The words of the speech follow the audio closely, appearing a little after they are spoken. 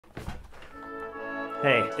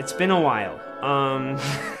Hey, it's been a while.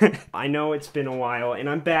 I know it's been a while, and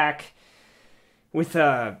I'm back with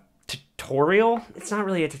a tutorial. It's not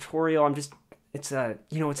really a tutorial, it's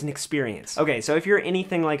an experience. Okay, so if you're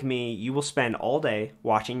anything like me, you will spend all day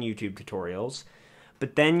watching YouTube tutorials,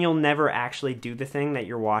 but then you'll never actually do the thing that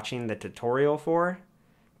you're watching the tutorial for.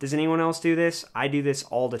 Does anyone else do this? I do this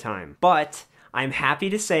all the time. But I'm happy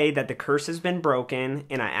to say that the curse has been broken,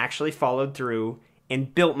 and I actually followed through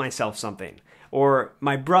and built myself something. Or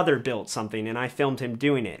my brother built something and I filmed him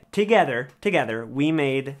doing it. Together, we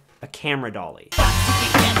made a camera dolly.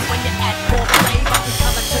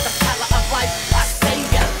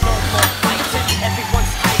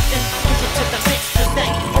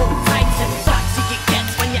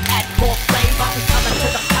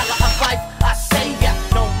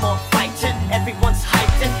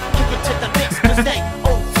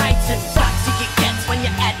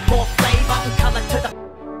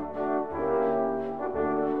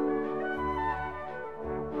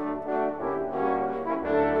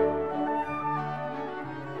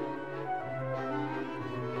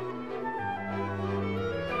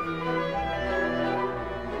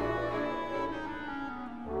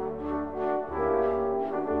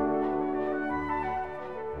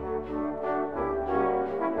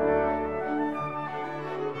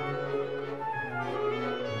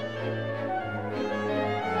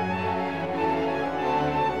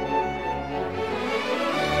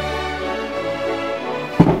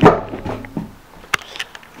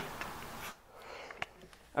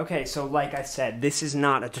 Okay, so like I said, this is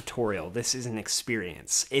not a tutorial, this is an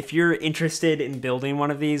experience. If you're interested in building one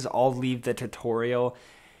of these, I'll leave the tutorial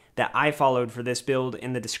that I followed for this build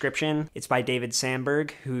in the description. It's by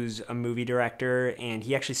Sandberg, who's a movie director, and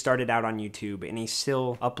he actually started out on YouTube, and he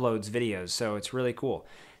still uploads videos, so it's really cool.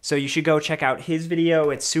 So you should go check out his video.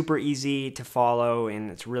 It's super easy to follow, and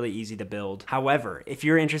it's really easy to build. However, if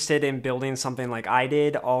you're interested in building something like I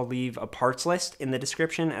did, I'll leave a parts list in the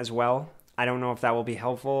description as well. I don't know if that will be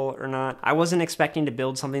helpful or not. I wasn't expecting to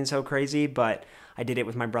build something so crazy, but I did it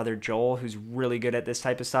with my brother Joel, who's really good at this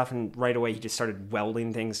type of stuff, and right away he just started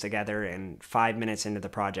welding things together, and 5 minutes into the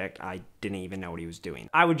project, I didn't even know what he was doing.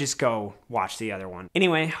 I would just go watch the other one.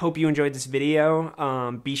 Anyway, hope you enjoyed this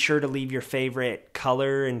video. Be sure to leave your favorite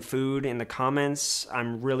color and food in the comments.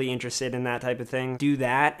 I'm really interested in that type of thing. Do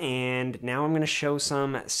that, and now I'm gonna show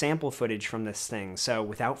some sample footage from this thing. So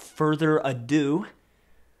without further ado,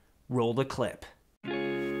 roll the clip.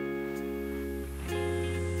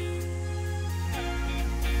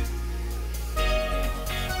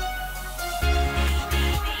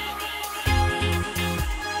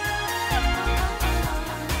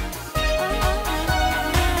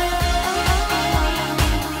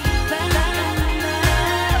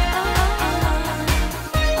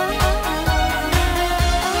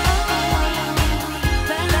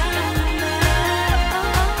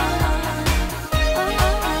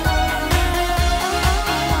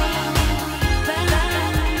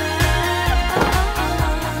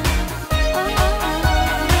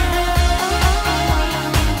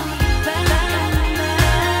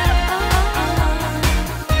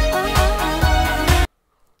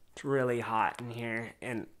 Really hot in here,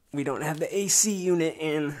 and we don't have the AC unit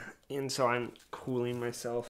in, and so I'm cooling myself.